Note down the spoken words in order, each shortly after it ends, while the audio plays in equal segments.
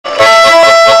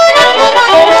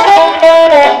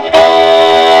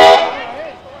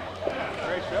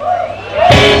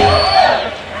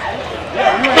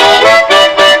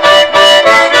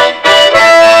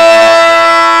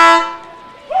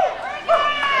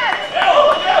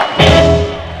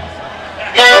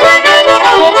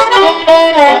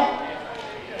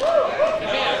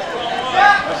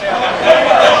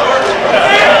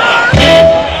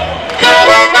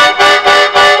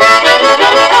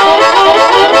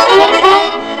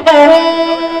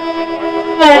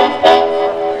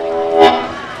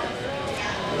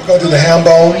the ham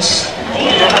bones.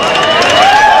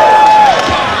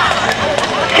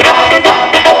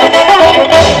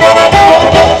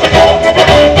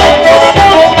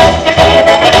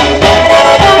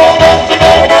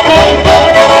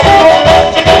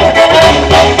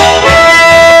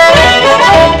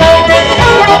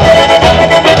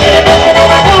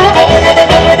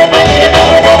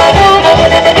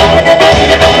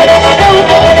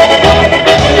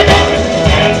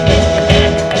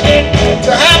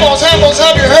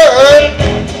 Have you heard?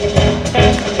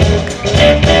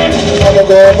 I'ma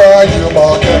go by you,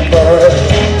 mockingbird.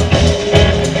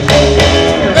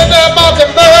 And that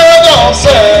mockingbird don't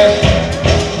say,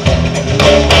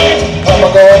 I'ma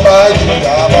go by you,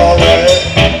 diamond ring.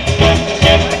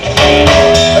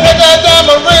 And if that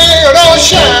diamond ring don't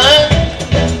shine,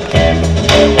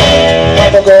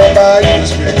 I'ma go by you,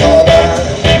 sweet Caroline.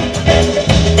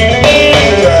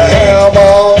 The ham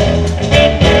bone,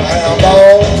 ham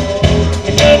bone.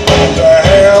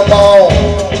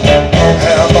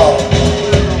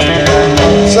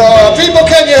 So people,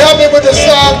 can you help me with this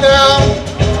song now?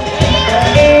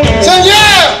 Say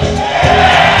yeah!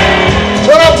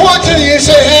 When I point to you,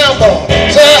 say ham bone.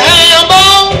 Say ham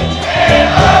bone.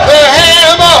 Say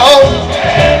ham bone.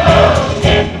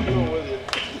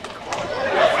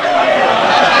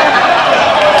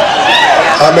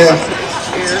 I mean,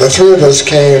 the three of us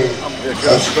came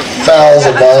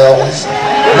 1,000 miles.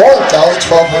 More than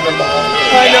 1,200 miles.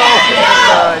 I know.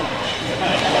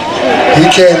 He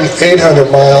came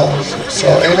 800 miles, so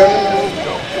 800.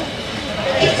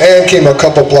 Ann came a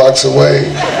couple blocks away.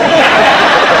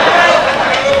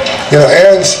 You know,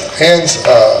 Ann's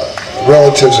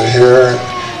relatives are here.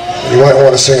 You might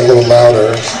want to sing a little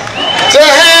louder. It's a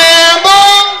ham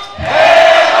bone!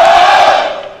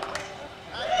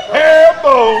 Ham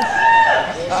bone!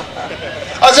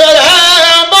 I said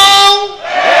ham bone!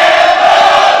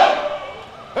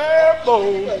 Ham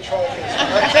bone!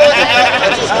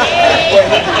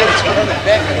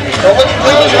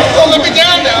 Don't let me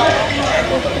down now.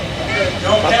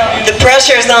 The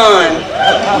pressure's on.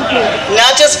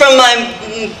 Not just from my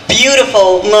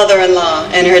beautiful mother-in-law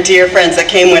and her dear friends that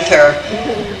came with her,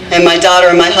 and my daughter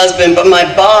and my husband, but my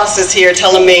boss is here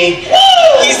telling me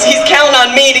he's counting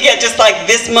on me to get just like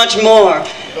this much more.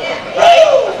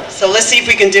 Right? So let's see if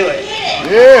we can do it.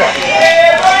 Yeah.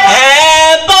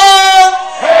 Ham bone!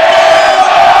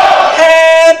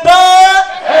 Ham bone!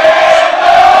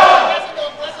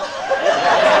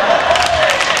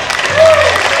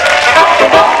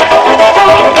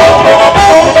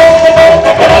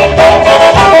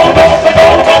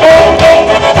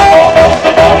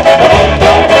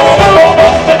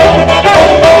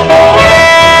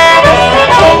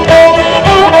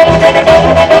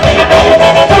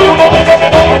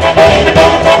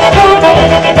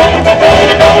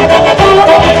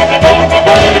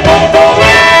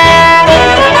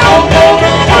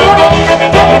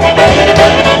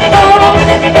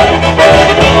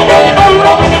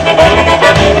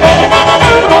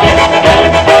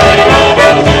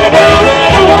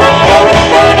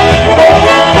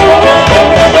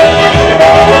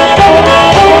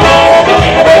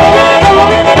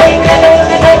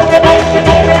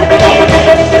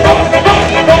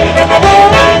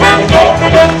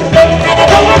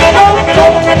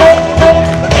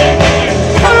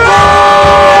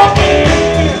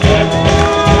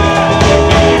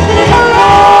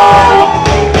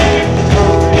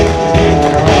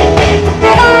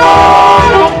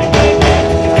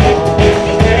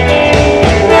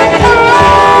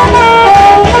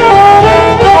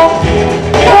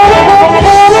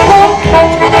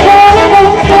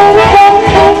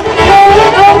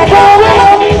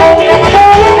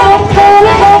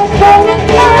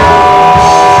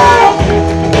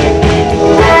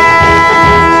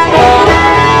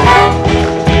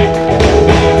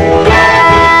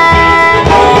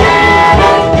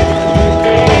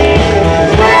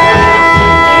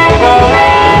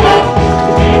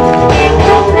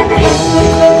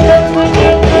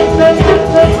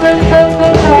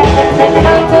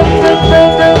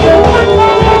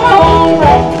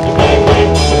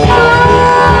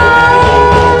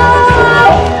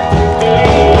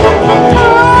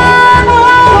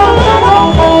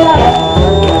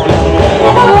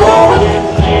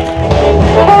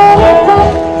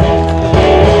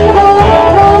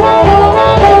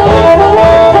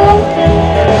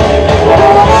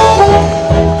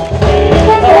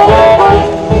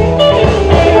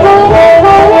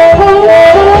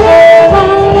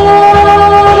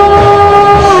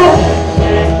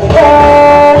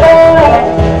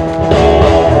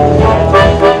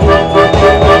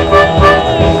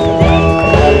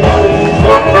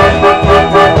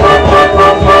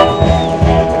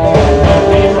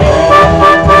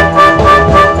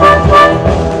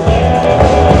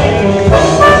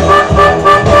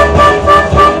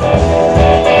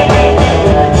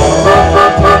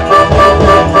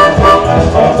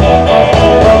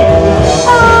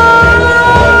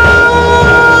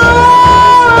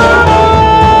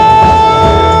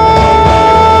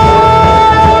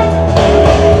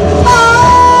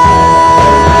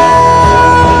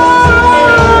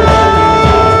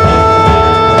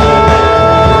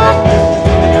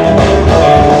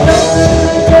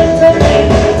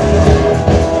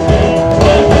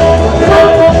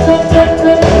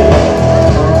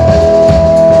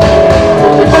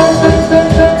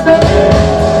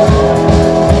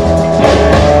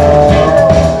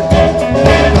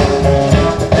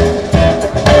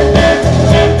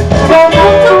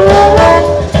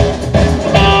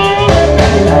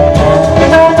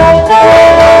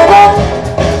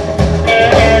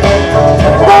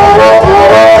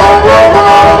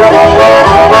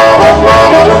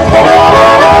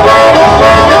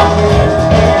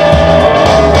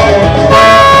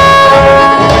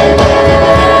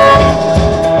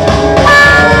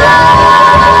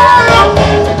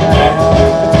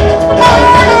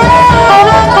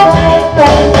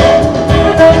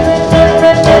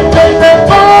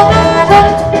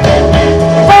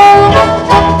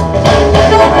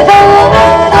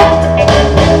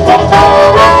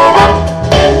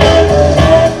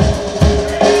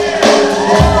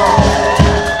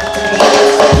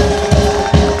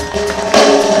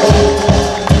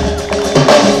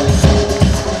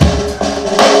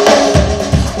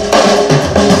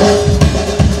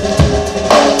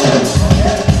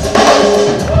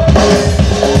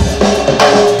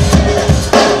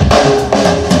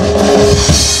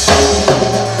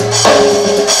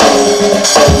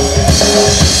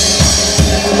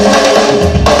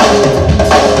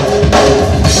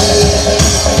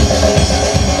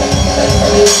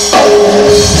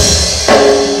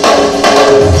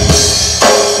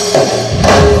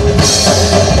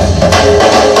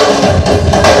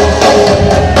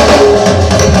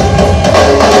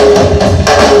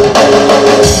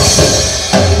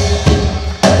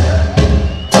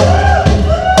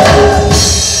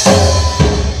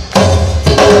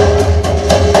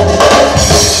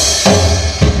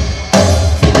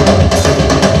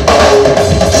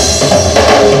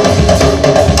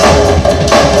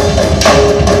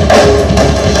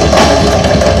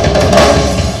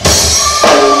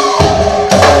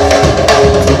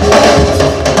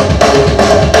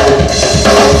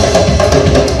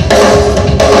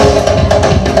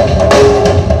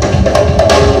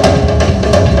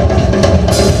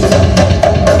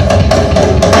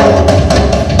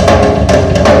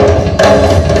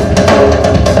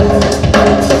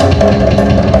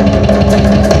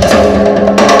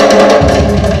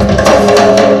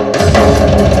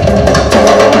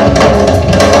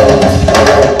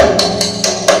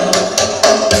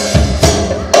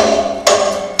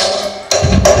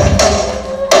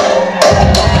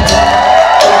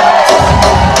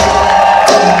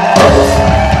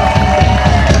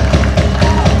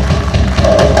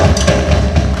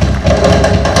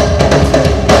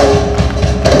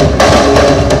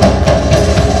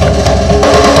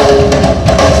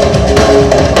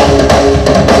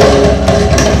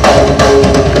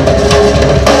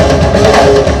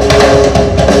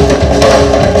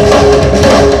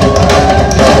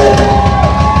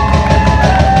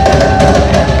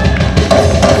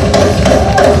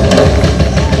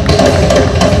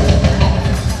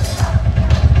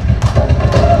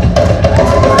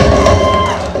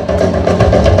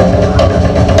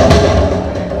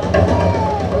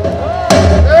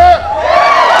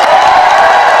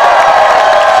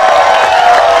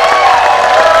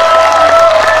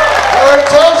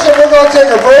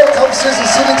 Otis's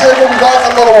seating table. We'll be back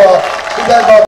in a little while. Be back about